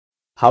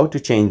How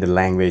to change the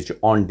language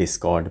on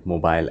Discord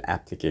mobile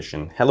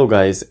application. Hello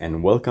guys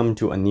and welcome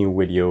to a new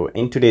video.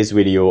 In today's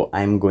video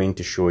I'm going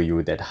to show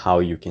you that how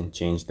you can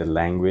change the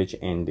language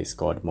in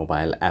Discord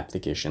mobile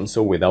application.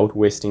 So without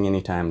wasting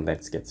any time,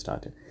 let's get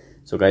started.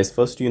 So guys,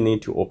 first you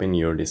need to open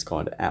your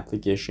Discord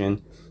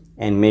application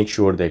and make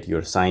sure that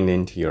you're signed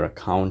into your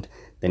account.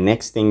 The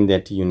next thing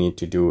that you need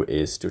to do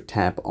is to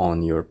tap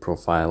on your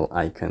profile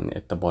icon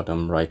at the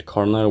bottom right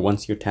corner.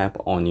 Once you tap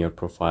on your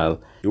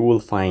profile, you will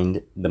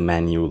find the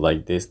menu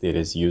like this. There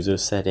is user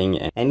setting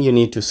and you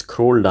need to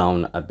scroll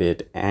down a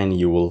bit and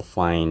you will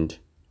find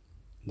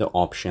the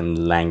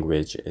option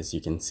language. As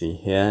you can see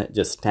here,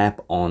 just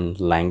tap on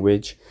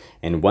language,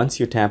 and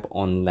once you tap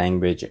on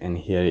language, and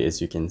here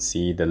as you can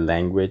see, the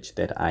language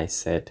that I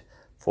set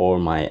for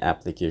my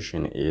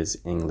application is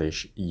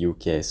English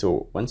UK.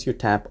 So once you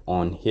tap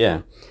on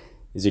here,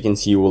 as you can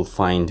see, you will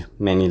find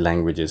many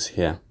languages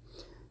here.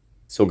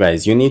 So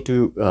guys, you need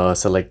to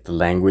select the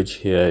language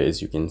here,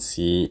 as you can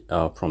see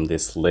from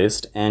this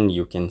list, and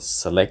you can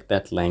select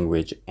that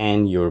language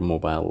and your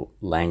mobile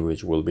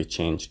language will be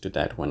changed to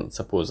that one.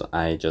 Suppose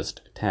I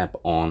just tap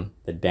on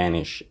the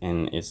Danish,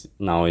 and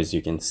now as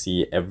you can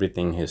see,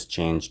 everything has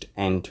changed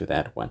and to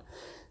that one.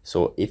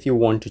 So if you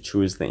want to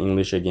choose the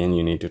English again,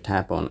 you need to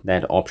tap on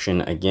that option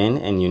again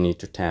and you need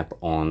to tap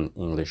on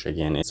English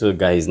again. So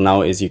guys,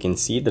 now as you can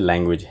see, the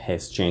language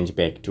has changed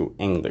back to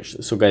English.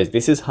 So guys,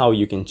 this is how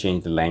you can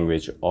change the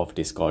language of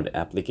Discord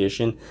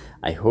application.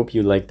 I hope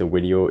you liked the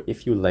video.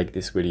 If you like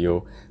this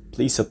video,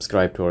 please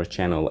subscribe to our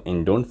channel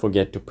and don't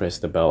forget to press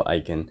the bell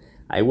icon.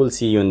 I will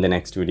see you in the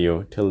next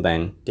video. Till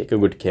then, take a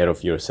good care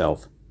of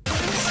yourself.